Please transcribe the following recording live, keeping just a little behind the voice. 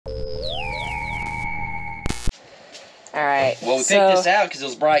All right. Well, we picked this out because it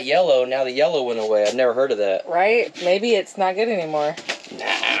was bright yellow. Now the yellow went away. I've never heard of that. Right? Maybe it's not good anymore.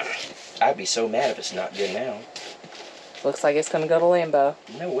 Nah. I'd be so mad if it's not good now. Looks like it's going to go to Lambo.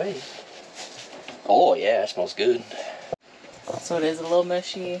 No way. Oh, yeah. It smells good. So it is a little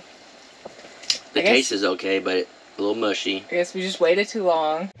mushy. The taste is okay, but a little mushy. I guess we just waited too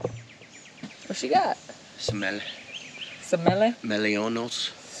long. What she got? Smell. Samele?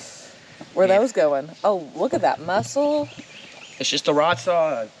 Melionos. Where those going? Oh, look at that muscle. It's just the raw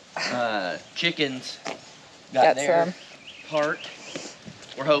saw chickens got their part.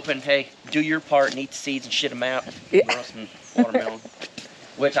 We're hoping, hey, do your part and eat the seeds and shit them out. Yeah. Grow some watermelon.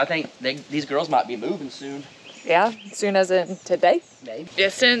 Which I think these girls might be moving soon. Yeah, soon as in today? Maybe. Yeah,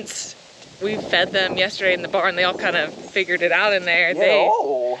 since we fed them yesterday in the barn, they all kind of figured it out in there.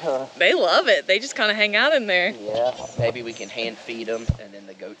 Yeah, they love it. They just kind of hang out in there. Yeah, maybe we can hand feed them and then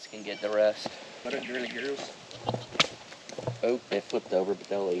the goats can get the rest. What are girly girls? Oh, they flipped over, but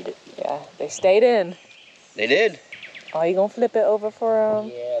they'll eat it. Yeah, they stayed in. They did. Oh, you gonna flip it over for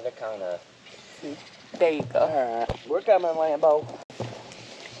them? Yeah, they're kind of... There you go. All right, we're coming, Lambo.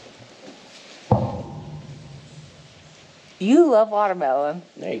 You love watermelon.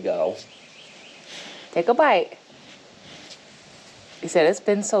 There you go. Take a bite. You said it's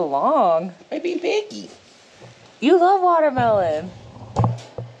been so long. I'd be picky. You love watermelon.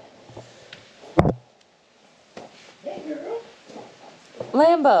 Hey, girl.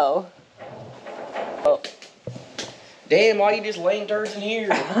 Lambo. Oh. Damn, why you just laying turds in here?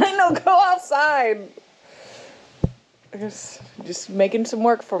 I know, go outside. Just making some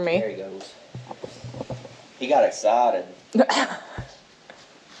work for me. There he goes. He got excited.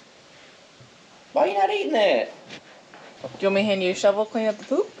 Why are you not eating that? Do you want me to hand you a shovel, clean up the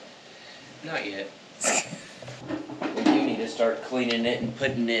poop? Not yet. We do need to start cleaning it and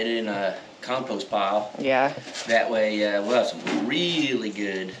putting it in a compost pile. Yeah. That way we'll have some really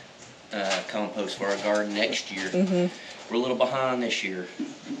good compost for our garden next year. We're a little behind this year.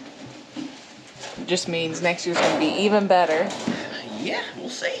 Just means next year's gonna be even better. Yeah, we'll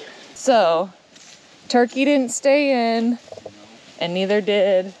see. So, turkey didn't stay in, and neither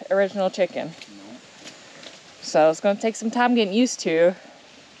did original chicken. So it's gonna take some time getting used to.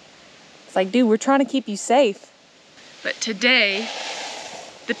 It's like, dude, we're trying to keep you safe. But today,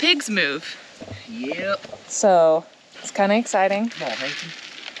 the pigs move. Yep. So it's kind of exciting. Come on, Hanky.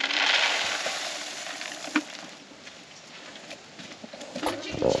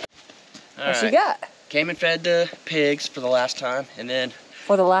 What you got? Came and fed the pigs for the last time, and then...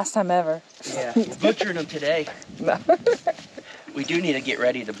 For the last time ever. Yeah, butchered them today. No. We do need to get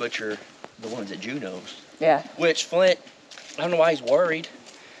ready to butcher the ones at Juno's. Yeah. Which, Flint, I don't know why he's worried.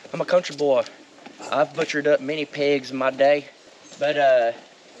 I'm a country boy. I've butchered up many pigs in my day. But,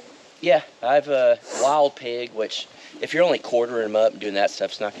 yeah, I've a wild pig, which if you're only quartering them up and doing that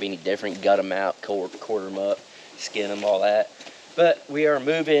stuff, it's not going to be any different. Gut them out, quarter them up, skin them, all that. But we are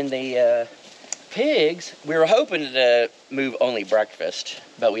moving the pigs. We were hoping to move only breakfast,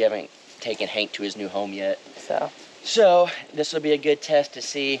 but we haven't taken Hank to his new home yet. So this will be a good test to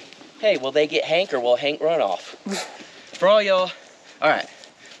see, hey, will they get Hank or will Hank run off? For all y'all, all right,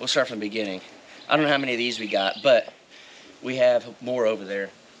 we'll start from the beginning. I don't know how many of these we got, but we have more over there.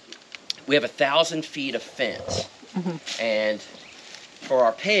 We have 1,000 feet of fence. And for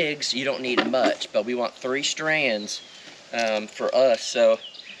our pigs, you don't need much, but we want 3 strands for us. So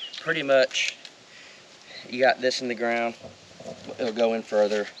pretty much you got this in the ground. It'll go in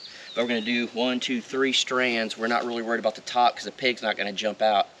further. But we're going to do 1, 2, 3 strands. We're not really worried about the top because the pig's not going to jump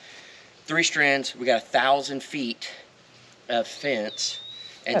out. 3 strands. We got 1,000 feet of fence.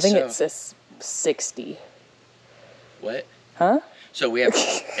 And I think it says 60. What? Huh? So we have,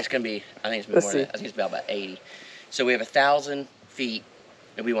 it's going to be, I think it's more than that. I think it's about 80. So we have 1,000 feet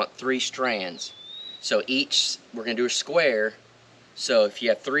and we want 3 strands. So each, we're going to do a square. So if you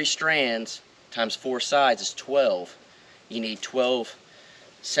have 3 strands times 4 sides is 12. You need 12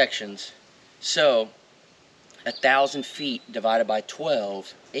 sections. So 1,000 feet divided by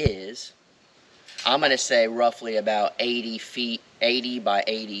 12 is, I'm going to say roughly about 80 feet, 80 by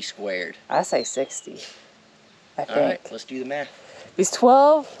 80 squared. I say 60. I think. All right, let's do the math. These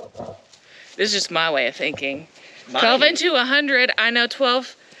 12. This is just my way of thinking. 12 into 100. I know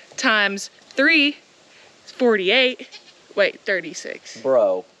 12 times 3 is 48. Wait, 36.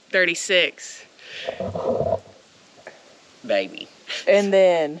 Bro. 36. Baby. And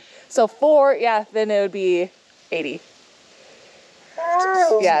then, so 4, yeah, then it would be 80.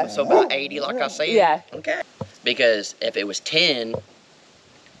 Yeah. So about 80, like I said? Yeah. Okay. Because if it was 10,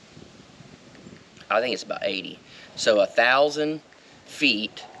 I think it's about 80. So 1,000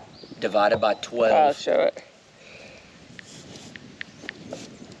 feet divided by 12. I'll show it.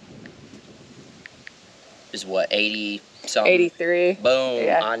 is what, 80 something? 83. Boom,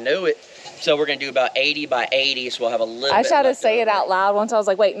 Yeah. I knew it. So we're gonna do about 80 by 80, so we'll have a little I bit tried to left say it over. out loud once. I was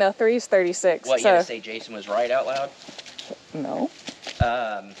like, wait, no, 3 is 36. What, you so, had to say Jason was right out loud? No.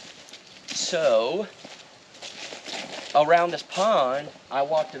 So, around this pond, I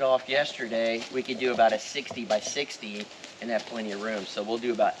walked it off yesterday. We could do about a 60 by 60 and have plenty of room. So we'll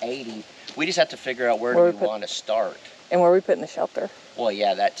do about 80. We just have to figure out where do we want to start. And where are we putting the shelter? Well,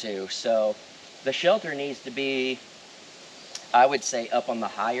 yeah, that too. So the shelter needs to be, I would say, up on the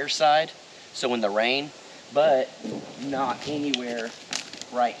higher side. So in the rain, but not anywhere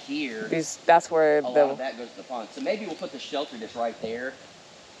right here. That's where a lot of that goes to the pond. So maybe we'll put the shelter just right there.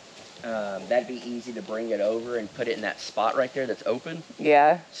 That'd be easy to bring it over and put it in that spot right there that's open.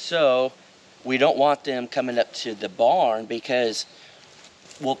 Yeah. So we don't want them coming up to the barn because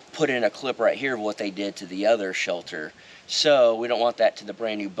we'll put in a clip right here of what they did to the other shelter. So we don't want that to the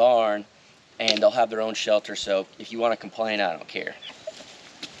brand new barn, and they'll have their own shelter. So if you want to complain, I don't care.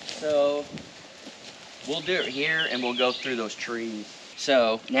 So we'll do it here and we'll go through those trees.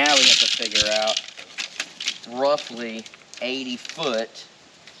 So now we have to figure out roughly 80 foot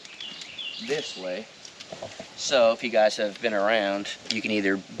this way. So if you guys have been around, you can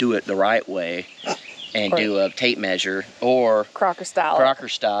either do it the right way and do a tape measure, or Crocker style. Crocker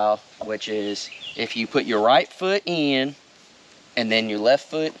style, which is if you put your right foot in and then your left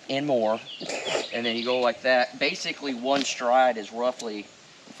foot in more, and then you go like that. Basically one stride is roughly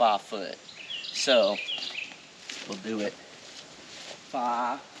 5 foot. So we'll do it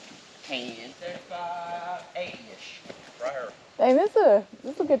 5, 10, 35, 80-ish, right here. Dang, this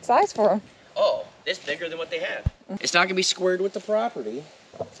is a good size for them. Oh, it's bigger than what they have. It's not gonna be squared with the property.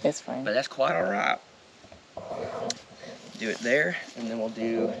 It's fine. But that's quite all right. Do it there, and then we'll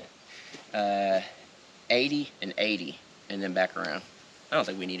do 80 and 80, and then back around. I don't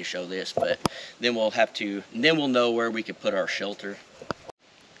think we need to show this, but then we'll have to, then we'll know where we could put our shelter.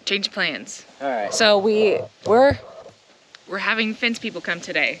 Change of plans. All right. So we're having fence people come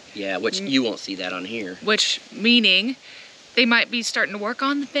today. Yeah, which you won't see that on here. Which meaning they might be starting to work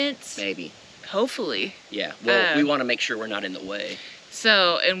on the fence. Maybe. Hopefully. Yeah. Well, we want to make sure we're not in the way.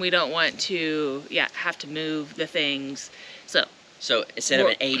 So, and we don't want to, have to move the things. So instead of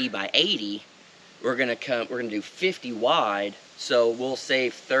an 80 by 80, we're gonna do 50 wide. So we'll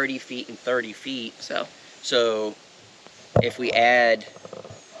save 30 feet and 30 feet. So if we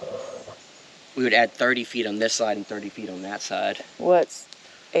would add 30 feet on this side and 30 feet on that side. What's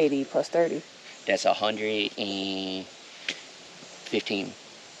 80 plus 30? That's 115.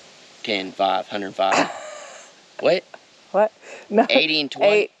 10, 5, 105. What? What? No. 80 and 20?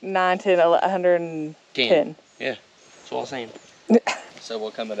 8, 9, 10, 11, 110. Yeah, that's what I'm saying. So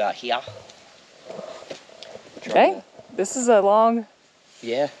we'll come about here. Okay, this is a long...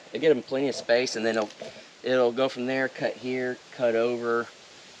 Yeah, they get them plenty of space, and then it'll go from there, cut here, cut over,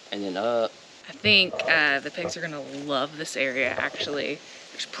 and then up. I think the pigs are gonna love this area, actually.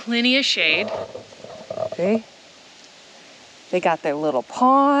 There's plenty of shade. Okay. They got their little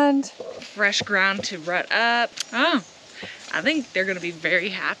pond. Fresh ground to rut up. Oh, I think they're gonna be very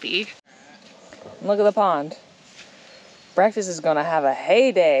happy. Look at the pond. Breakfast is gonna have a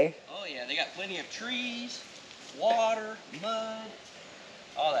heyday. Oh yeah, they got plenty of trees, water, mud,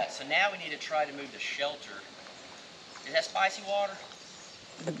 all that. So now we need to try to move the shelter. Is that spicy water?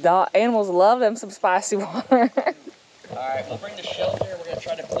 The animals love them some spicy water. All right, we'll bring the shelter. We're gonna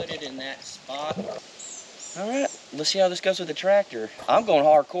try to put it in that spot. All right, let's see how this goes with the tractor. I'm going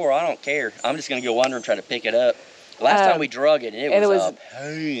hardcore, I don't care. I'm just gonna go under and try to pick it up. Last time we drug it, and it was a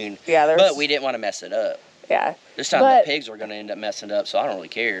pain. Yeah, but we didn't want to mess it up. Yeah. This time the pigs were gonna end up messing it up, so I don't really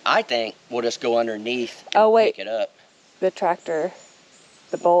care. I think we'll just go underneath and pick it up. The tractor,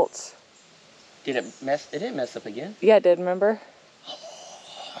 the bolts. Did it mess? It didn't mess up again? Yeah, it did, remember?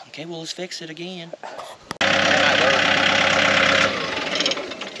 Okay, well, let's fix it again.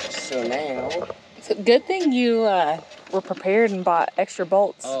 So now... It's a good thing you were prepared and bought extra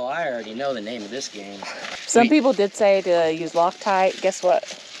bolts. Oh, I already know the name of this game. Some people did say to use Loctite. Guess what?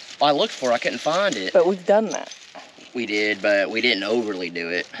 I looked for it, I couldn't find it. But we've done that. We did, but we didn't overly do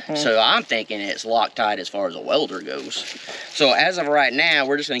it. So I'm thinking it's Loctite as far as a welder goes. So as of right now,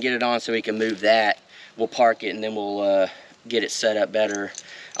 we're just gonna get it on so we can move that. We'll park it and then we'll get it set up better.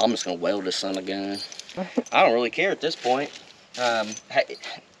 I'm just gonna weld this son of a gun. I don't really care at this point.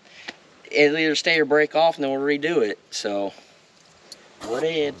 It'll either stay or break off and then we'll redo it. So, what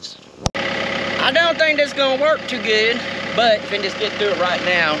is? I don't think that's gonna work too good, but if we can just get through it right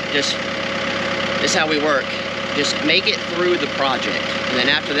now, this is how we work. Just make it through the project, and then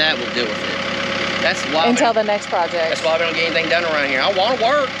after that, we'll deal with it. That's why until the next project. That's why we don't get anything done around here. I want to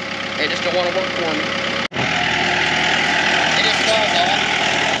work, they just don't want to work for me.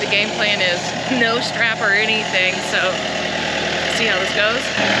 game plan is no strap or anything, so let's see how this goes.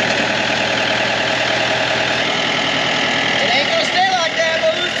 It ain't gonna stay like that,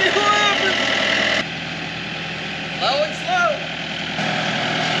 but we'll see what happens. Low and slow.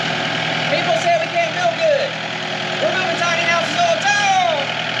 People say we can't build good. We're moving tiny houses all the time.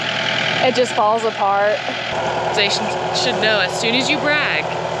 It just falls apart. They should know, as soon as you brag,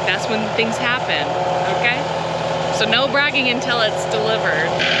 that's when things happen, okay? So no bragging until it's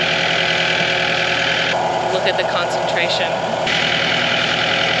delivered. Look at the concentration.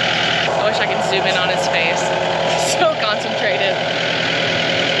 I wish I could zoom in on his face. So concentrated.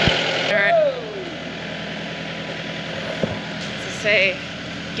 All right. To say,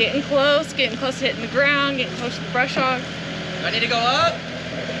 getting close to hitting the ground, getting close to the brush hog. Do I need to go up?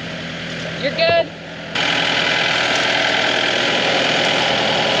 You're good.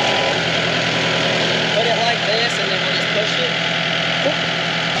 Put it like this and then we'll just push it.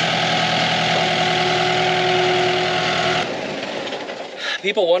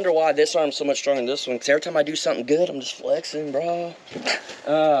 People wonder why this arm's so much stronger than this one, because every time I do something good, I'm just flexing, bro.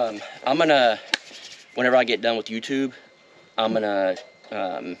 I'm gonna, whenever I get done with YouTube, I'm gonna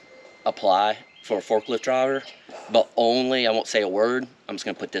apply for a forklift driver, but only, I won't say a word, I'm just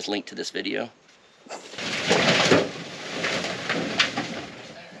gonna put this link to this video.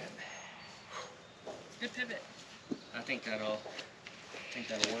 Good pivot. I think that'll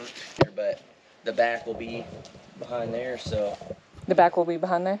work. But the back will be behind there, so. The back will be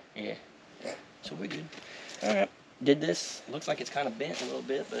behind there? Yeah. So we're good. All right. Did this. Looks like it's kind of bent a little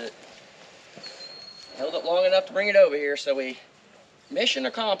bit, but held it long enough to bring it over here, so mission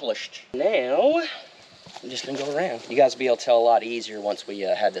accomplished. Now, I'm just gonna go around. You guys will be able to tell a lot easier once we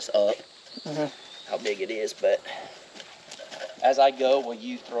have this up, how big it is, but as I go, will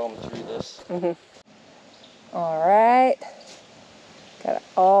you throw them through this? All right. Got it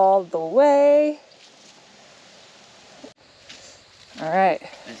all the way. All right.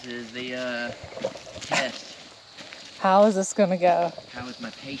 This is the test. How is this gonna go? How is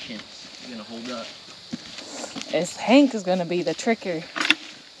my patience gonna hold up? Hank is gonna be the tricky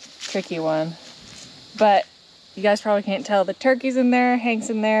one. But you guys probably can't tell. The turkey's in there, Hank's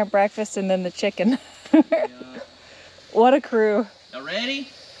in there, breakfast, and then the chicken. Yeah. What a crew. Y'all ready?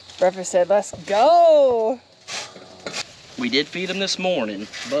 Breakfast said, let's go. We did feed them this morning,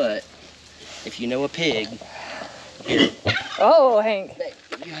 but if you know a pig, here. Oh, Hank.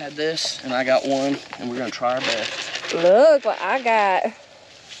 You had this, and I got one, and we're gonna try our best. Look what I got.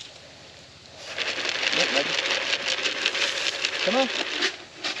 Look, baby. Come on.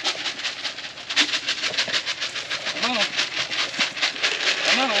 Come on.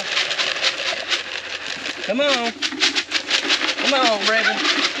 Come on. Come on. Come on, Raven.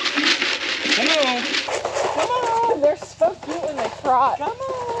 Come on. Come on, they're so cute when they trot. Come on.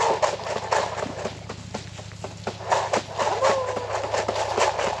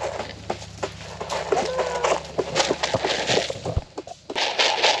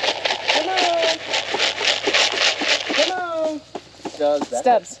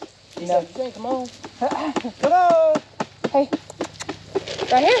 Steps. You No. said, come on. Come on. Hey.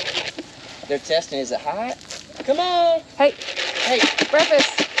 Right here. They're testing, is it hot? Come on. Hey. Hey.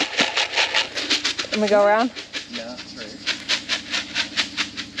 Breakfast. Let me go around. Yeah, that's right.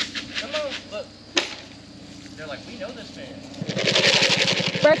 Come on, look. They're like, we know this man.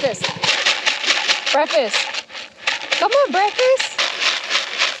 Breakfast. Breakfast. Come on, breakfast.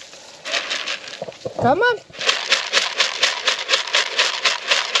 Come on.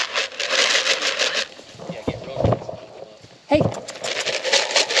 Yeah, get real close. Hey.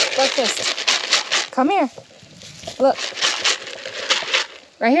 Breakfast. Come here. Look.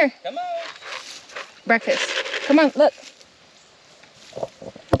 Right here. Come on. Breakfast. Come on, look. Come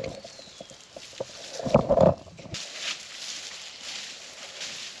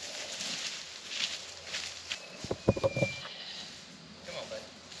on, bud.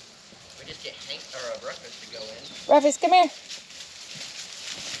 We just get Hank or breakfast to go in. Breakfast, come here.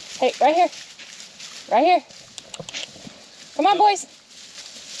 Hey, right here. Right here. Come on, boys.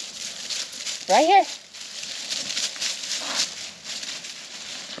 Right here.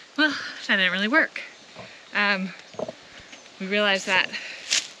 Well, that didn't really work. We realized that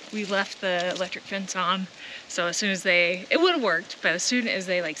we left the electric fence on, so as soon as it would have worked, but as soon as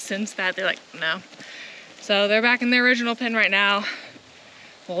they sensed that, they're like, no. So they're back in their original pen right now.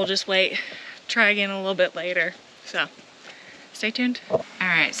 We'll just wait, try again a little bit later. So stay tuned. All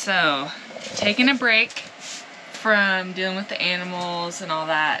right, so taking a break from dealing with the animals and all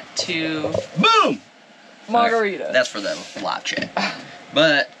that to Boom! margarita. That's for the live chat.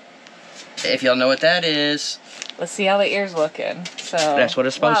 But if y'all know what that is, Let's see how the ear's looking. So That's what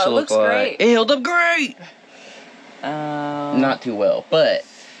it's supposed to look like. Great. It held up great. Not too well, but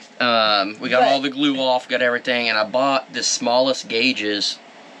we got all the glue off, got everything, and I bought the smallest gauges.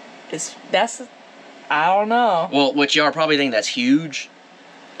 I don't know. Well, which y'all probably think that's huge.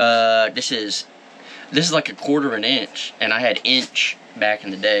 This is like a 1/4 of an inch, and I had inch back in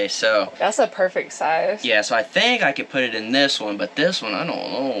the day, so. That's a perfect size. Yeah, so I think I could put it in this one, but this one, I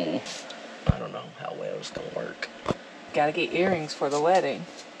don't know. I don't know how well it's gonna work. Gotta get earrings for the wedding.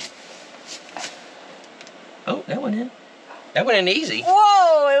 Oh, that went in. That went in easy.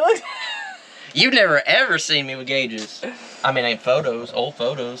 Whoa, it looks... You've never ever seen me with gauges. I mean, photos, old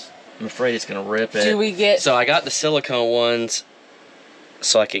photos. I'm afraid it's gonna rip it. Do we get... So I got the silicone ones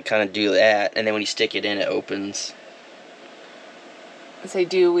so I could kind of do that, and then when you stick it in, it opens. Say,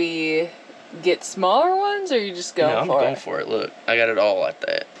 do we get smaller ones, or you just go for it? No, I'm going for it. Look, I got it all like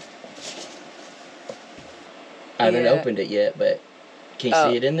that. I haven't opened it yet, but can you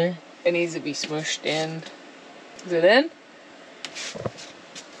see it in there? It needs to be smooshed in. Is it in?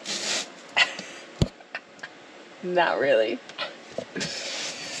 Not really.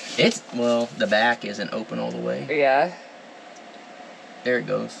 Well, the back isn't open all the way. Yeah. There it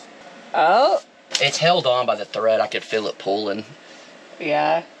goes. Oh. It's held on by the thread. I could feel it pulling.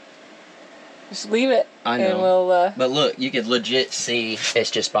 Yeah. Just leave it. I know. And we'll, But look, you could legit see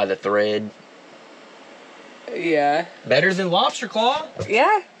it's just by the thread. Yeah. Better than lobster claw?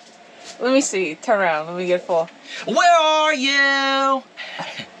 Yeah. Let me see. Turn around. Let me get full. Where are you?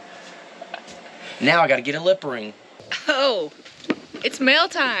 Now I gotta get a lip ring. Oh. It's mail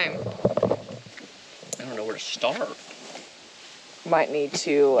time. I don't know where to start. Might need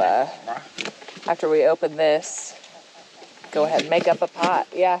to, after we open this, go ahead and make up a pot.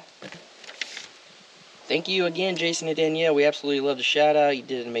 Yeah. Thank you again, Jason and Danielle. We absolutely love the shout out. You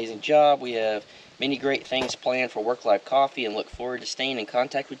did an amazing job. We have many great things planned for Work Life Coffee and look forward to staying in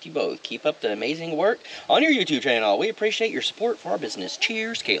contact with you both. Keep up the amazing work on your YouTube channel. We appreciate your support for our business.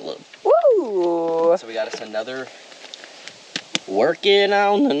 Cheers, Caleb. Woo! So we got us another working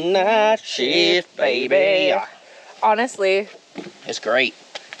on the night shift, baby. Honestly, it's great.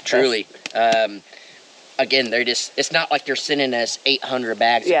 Truly. Again, it's not like they're sending us 800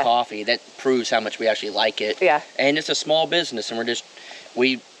 bags of coffee. That proves how much we actually like it. Yeah. And it's a small business, and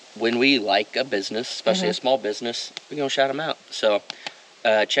when we like a business, especially a small business, we're going to shout them out. So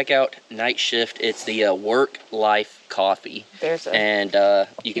check out Night Shift. It's the Work Life Coffee. And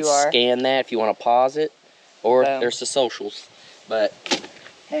you can scan that if you want to pause it, or there's the socials. But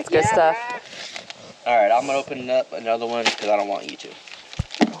it's good stuff. All right, I'm going to open up another one because I don't want you to.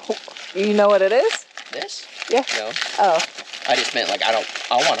 You know what it is? This? Yeah. No. Oh. I just meant like I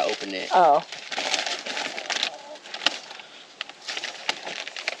want to open it. Oh.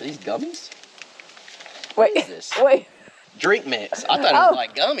 Are these gummies? Wait. What is this? Wait. Drink mix. I thought it was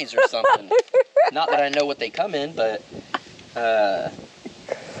like gummies or something. Not that I know what they come in, but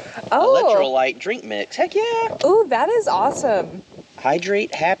electrolyte drink mix. Heck yeah. Ooh, that is awesome.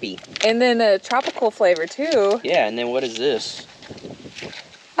 Hydrate happy. And then a tropical flavor too. Yeah, and then what is this?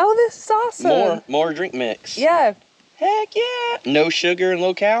 Oh, this is awesome. More drink mix. Yeah. Heck yeah. No sugar and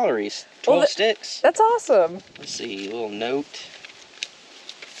low calories. 12 sticks. That's awesome. Let's see, a little note.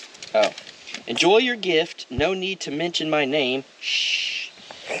 Oh. Enjoy your gift. No need to mention my name. Shh.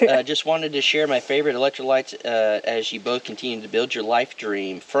 Just wanted to share my favorite electrolytes as you both continue to build your life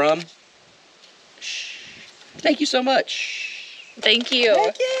dream. From... Shh. Thank you so much. Thank you.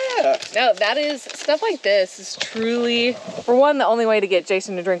 Heck yeah. No, that is, stuff like this is truly, for one, the only way to get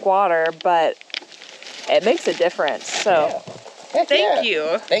Jason to drink water, but it makes a difference. So, thank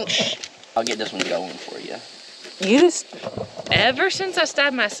you. Thanks. I'll get this one going for you. You just, ever since I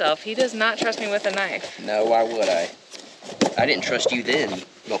stabbed myself, he does not trust me with a knife. No, why would I? I didn't trust you then,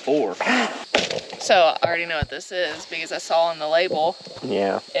 before. So, I already know what this is because I saw on the label.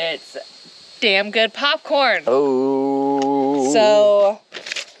 Yeah. It's damn good popcorn. Oh. So.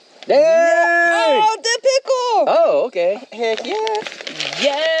 Dang! Oh, the pickle! Oh, okay. Heck yeah.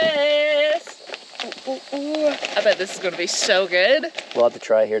 Yes! Ooh, ooh, ooh. I bet this is going to be so good. We'll have to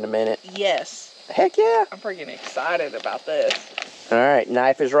try here in a minute. Yes. Heck yeah. I'm freaking excited about this. All right,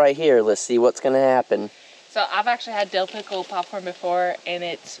 knife is right here. Let's see what's going to happen. So I've actually had dill pickle popcorn before, and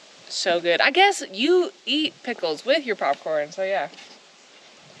it's so good. I guess you eat pickles with your popcorn, so yeah.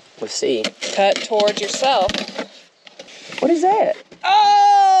 Let's see. Cut towards yourself. What is that?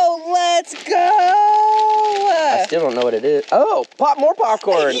 Oh, let's go! I still don't know what it is. Oh, more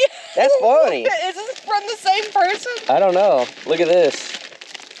popcorn. Yeah. That's funny. Is this from the same person? I don't know. Look at this.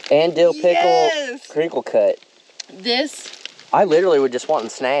 And dill pickle crinkle cut. This. I literally was just wanting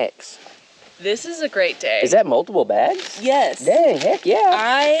snacks. This is a great day. Is that multiple bags? Yes. Dang, heck yeah.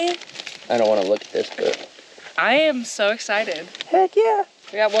 I don't want to look at this, but... I am so excited. Heck yeah.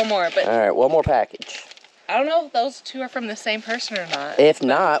 We got one more, but... All right, one more package. I don't know if those two are from the same person or not. If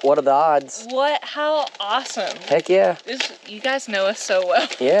not, what are the odds? What? How awesome. Heck yeah. You guys know us so well.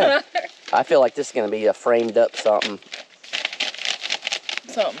 Yeah. I feel like this is going to be a framed up something.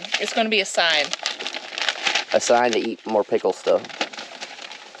 It's going to be a sign. A sign to eat more pickle stuff.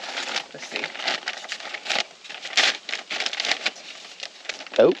 Let's see.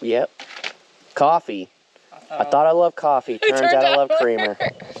 Oh, yep. Coffee. I thought I loved coffee. Turns out I love creamer.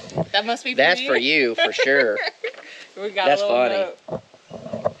 That must be for That's you. for you, for sure. We got That's a little funny.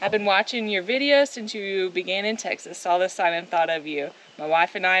 note. I've been watching your videos since you began in Texas. Saw this sign and thought of you. My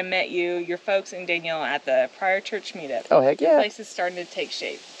wife and I met you, your folks, and Danielle at the prior church meetup. Oh, heck yeah. The place is starting to take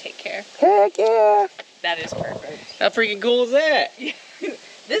shape. Take care. Heck yeah. That is perfect. How freaking cool is that?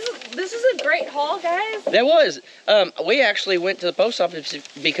 This is a great haul, guys. That was. We actually went to the post office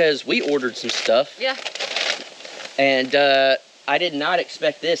because we ordered some stuff. Yeah. And I did not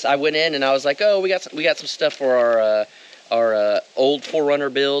expect this. I went in and I was like, oh, we got some stuff for our old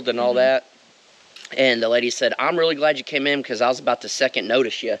 4Runner build and all that. And the lady said, I'm really glad you came in because I was about to second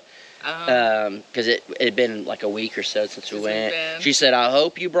notice you. Because it had been like a week or so since we went. She said, I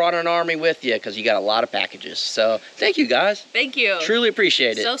hope you brought an army with you because you got a lot of packages. So thank you guys. Thank you. Truly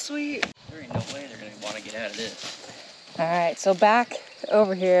appreciate it. So sweet. There ain't no way they're going to want to get out of this. All right, so back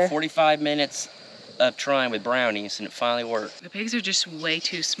over here. 45 minutes of trying with brownies and it finally worked. The pigs are just way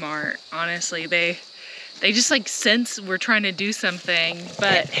too smart. Honestly, they just like sense we're trying to do something,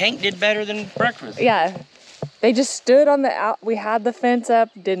 but Hank did better than breakfast. yeah. They just stood on the we had the fence up,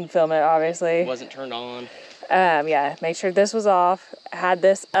 didn't film it obviously. It wasn't turned on. Yeah, made sure this was off, had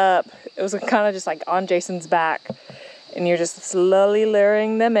this up. It was kind of just like on Jason's back. And you're just slowly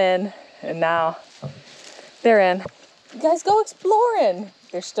luring them in, and now they're in. You guys go exploring.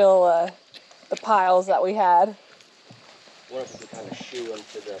 There's still the piles that we had. What if we can kind of shoo them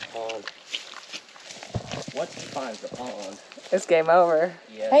to the pond? Once we find the pond. It's game over.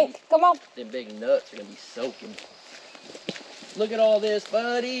 Yeah, Hank, come on. Them big nuts are gonna be soaking. Look at all this,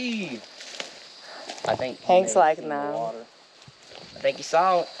 buddy. I think Hank's like, no. no. I think he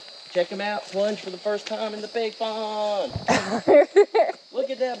saw it. Check him out. Plunge for the first time in the pig pond. Look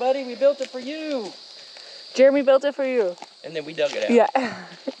at that, buddy. We built it for you. Jeremy built it for you. And then we dug it out. Yeah.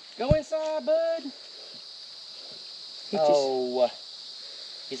 Go inside, bud.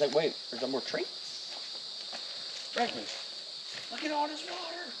 He's like, wait, there's some more treats? Breakfast. Look at all this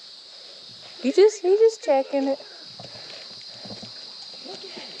water. He just checking it. Look at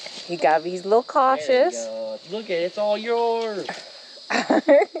it. He got he's a little cautious. There you go. Look at it, it's all yours.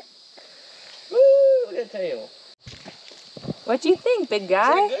 Woo, look at the tail. What you think, big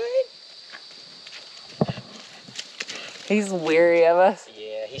guy? Is that good? He's weary of us.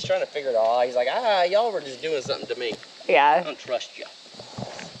 Yeah, he's trying to figure it all out. He's like, y'all were just doing something to me. I Yeah. don't trust you.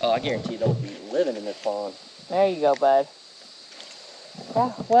 Oh, I guarantee they'll be living in this pond. There you go, bud.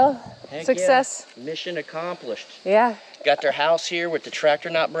 Yeah, well, Heck success. Yeah. Mission accomplished. Yeah. Got their house here with the tractor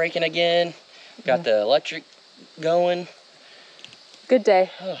not breaking again. Got the electric going. Good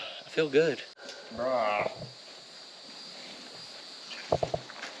day. Oh, I feel good. Bruh.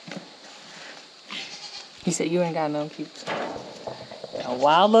 He said you ain't got no keeps. A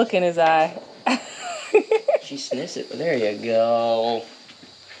wild look in his eye. She sniffs it, but there you go.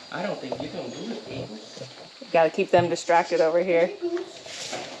 I don't think you're gonna do it, Eagles. Got to keep them distracted over here.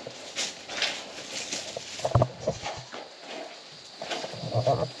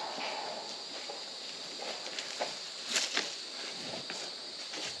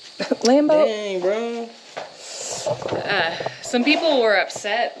 Lambo. Dang, bro. Some people were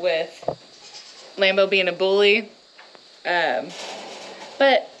upset with Lambo being a bully,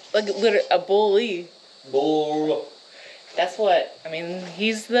 but like literally a bully. Bull. That's what I mean.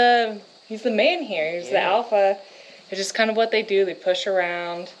 He's the man here. He's the alpha. It's just kind of what they do. They push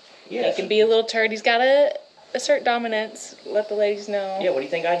around. Yeah. He can be a little turd. He's got to assert dominance. Let the ladies know. Yeah, what do you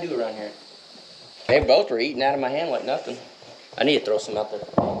think I do around here? They both were eating out of my hand like nothing. I need to throw some out there.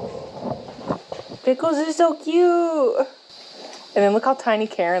 Pickles are so cute. And then look how tiny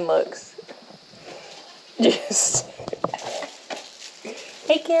Karen looks. Just.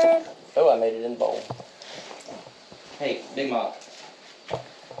 Hey, Karen. Oh, I made it in the bowl. Hey, Big Mom.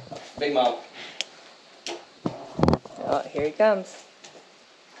 Big Mom. Oh, here he comes.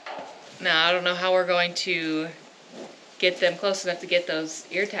 Now, I don't know how we're going to get them close enough to get those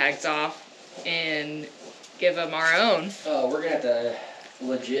ear tags off and give them our own. Oh, we're gonna have to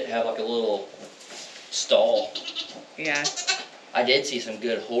legit have like a little stall. Yeah. I did see some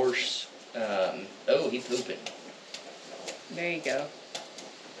good horse Oh, he's pooping. There you go.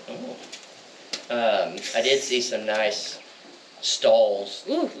 Oh. I did see some nice stalls.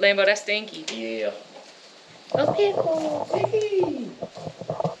 Ooh, Lambo, that's stinky. Yeah. Oh, Pickles.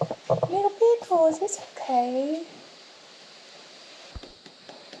 Little Pickles, it's okay.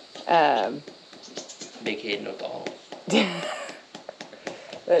 Big head, no balls.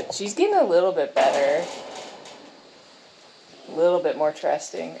 But she's getting a little bit better. A little bit more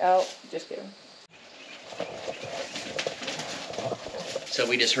trusting. Oh, just kidding. So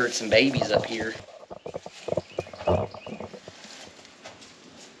we just heard some babies up here. I'm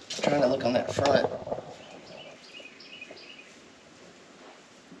trying to look on that front.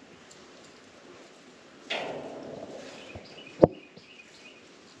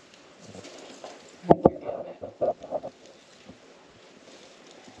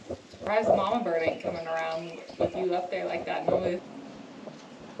 Surprised the mama bird ain't coming around with you up there like that. No.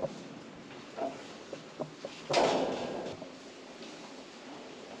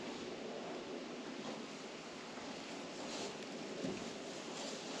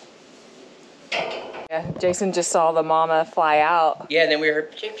 Yeah, Jason just saw the mama fly out. Yeah, and then we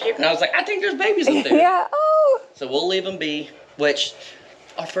heard chip chip, and I was like, I think there's babies up there. Yeah, oh. So we'll leave them be, which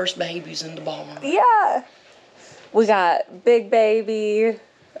our first baby's in the barn. Yeah. We got big baby,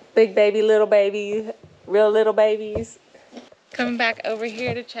 little baby, real little babies. Coming back over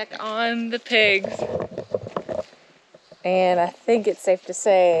here to check on the pigs. And I think it's safe to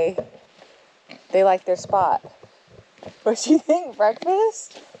say they like their spot. What you think,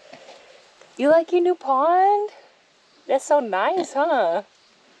 breakfast? You like your new pond? That's so nice, huh?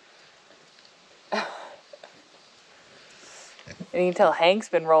 And you can tell Hank's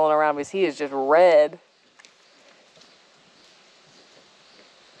been rolling around because he is just red.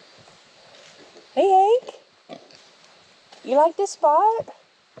 Hey, Hank. You like this spot?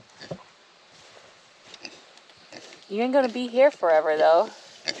 You ain't gonna be here forever, though.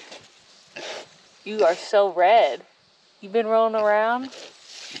 You are so red. You been rolling around?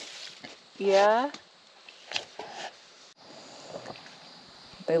 Yeah?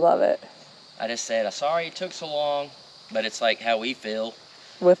 They love it. I just said, I'm sorry it took so long, but it's like how we feel.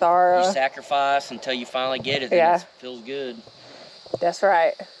 With our... You sacrifice until you finally get it, yeah. It feels good. That's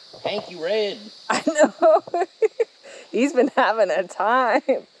right. Hank, you red. I know. He's been having a time.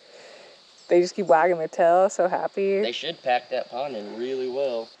 They just keep wagging their tail, so happy. They should pack that pond in really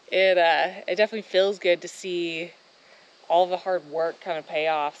well. It definitely feels good to see all the hard work kind of pay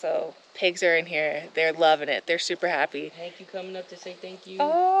off. So pigs are in here. They're loving it. They're super happy. Hank, you coming up to say thank you?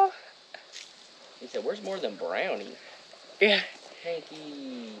 Oh. He said, where's more than Brownie? Yeah.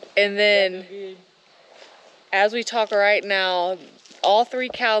 Hanky. And then, as we talk right now, all 3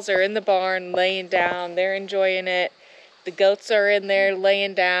 cows are in the barn laying down. They're enjoying it. The goats are in there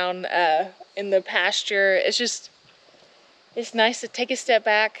laying down in the pasture. It's nice to take a step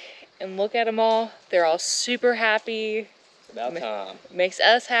back and look at them all. They're all super happy. It's about time. Makes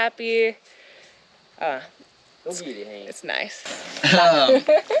us happy. Go get it, Hank. It's nice.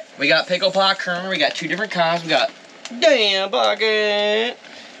 We got pickle popcorn. We got 2 different kinds. We got Damn Pocket.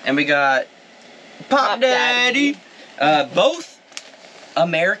 And we got Pop Daddy. Both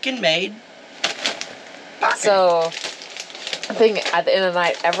American made. So, I think at the end of the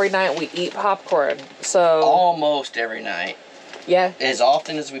night, every night we eat popcorn. So almost every night. Yeah. As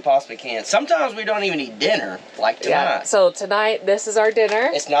often as we possibly can. Sometimes we don't even eat dinner, like tonight. Yeah. So tonight, this is our dinner.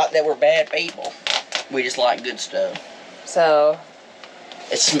 It's not that we're bad people. We just like good stuff. So.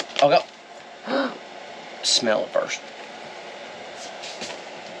 I'll go. Smell it first.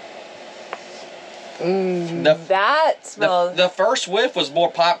 That smells. The first whiff was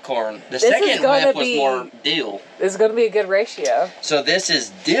more popcorn. The second whiff was more dill. This is going to be a good ratio. So this is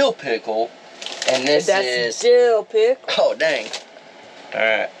dill pickle, and this is dill pickle. Oh dang! All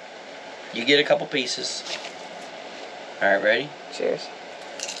right, you get a couple pieces. All right, ready? Cheers.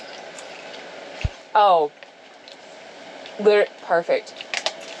 Oh, perfect.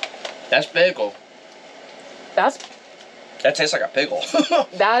 That's pickle. That tastes like a pickle.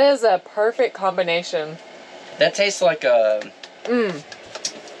 That is a perfect combination. That tastes like a...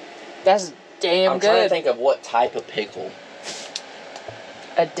 That's damn good. I'm trying to think of what type of pickle.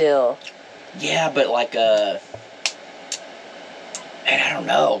 A dill. Yeah, but like a... Man, I don't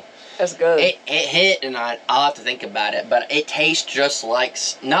know. That's good. It hit, and I'll have to think about it, but it tastes just like...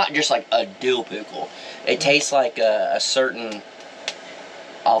 Not just like a dill pickle. It tastes like a certain...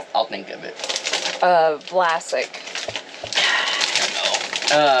 I'll think of it. Vlasic.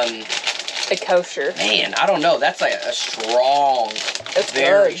 A kosher. Man, I don't know. That's like a strong, it's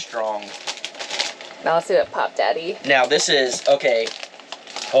very good. strong. Now let's see what Pop Daddy. Now this is, okay,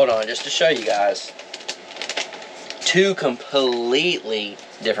 hold on, just to show you guys. 2 completely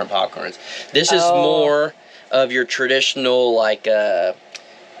different popcorns. This is more of your traditional, like,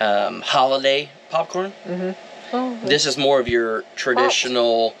 holiday popcorn. Oh, this is more of your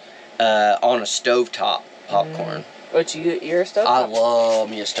traditional on a stovetop popcorn. But you're a stovetop? I love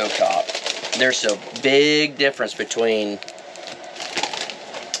me a stovetop. There's a big difference between...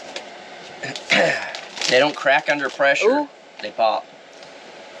 They don't crack under pressure. Ooh. They pop.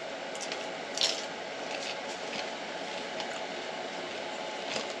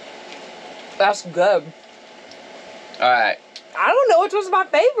 That's good. Alright. I don't know which one's my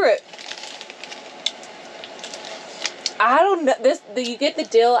favorite. I don't know. You get the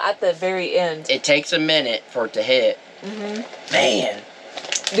dill at the very end. It takes a minute for it to hit. Man.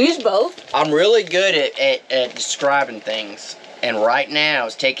 These both? I'm really good at describing things. And right now,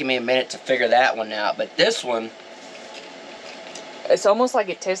 it's taking me a minute to figure that one out. But this one... It's almost like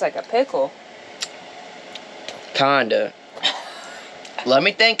it tastes like a pickle. Kinda. Let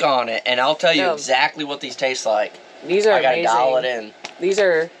me think on it, and I'll tell you exactly what these taste like. These are amazing. I gotta dial it in. These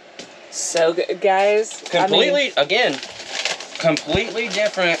are so good, guys. Completely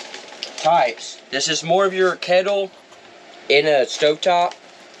different types. This is more of your kettle in a stovetop.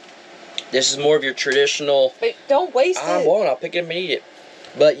 This is more of your traditional... Wait, don't waste it. I won't. I'll pick it up and eat it.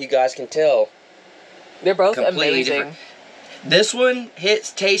 But you guys can tell. They're both amazing. Different. This one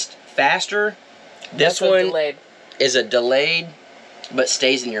tastes faster. This one is a delayed, but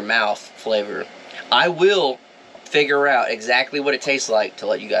stays in your mouth flavor. I will figure out exactly what it tastes like to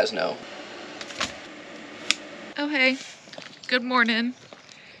let you guys know. Oh, hey. Good morning.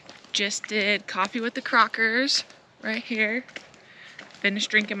 Just did coffee with the Crockers right here.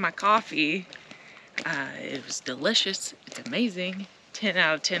 Finished drinking my coffee. It was delicious. It's amazing. 10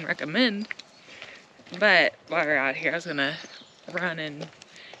 out of 10 recommend. But while we're out here, I was gonna run and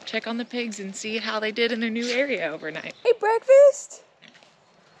check on the pigs and see how they did in their new area overnight. Hey, breakfast!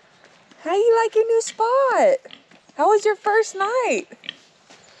 How you like your new spot? How was your first night?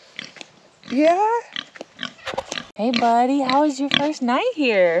 Yeah? Hey, buddy, how was your first night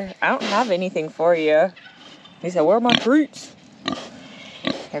here? I don't have anything for you. He said, where are my treats?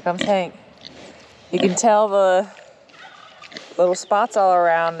 Here comes Hank. You can tell the little spots all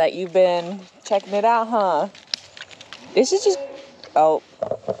around that you've been checking it out, huh? This is just... Oh.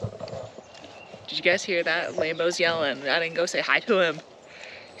 Did you guys hear that? Lambo's yelling. I didn't go say hi to him.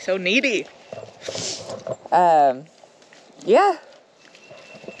 He's so needy. Yeah.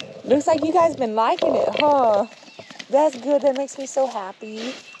 Looks like you guys been liking it, huh? That's good. That makes me so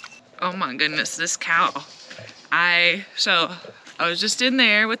happy. Oh my goodness, this cow. So I was just in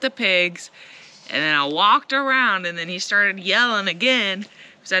there with the pigs, and then I walked around, and then he started yelling again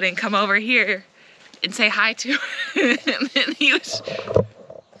because I didn't come over here and say hi to him. And then he was...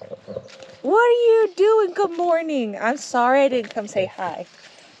 What are you doing? Good morning. I'm sorry I didn't come say hi.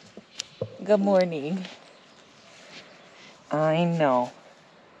 Good morning. I know.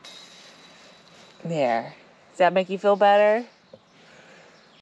 There. Does that make you feel better?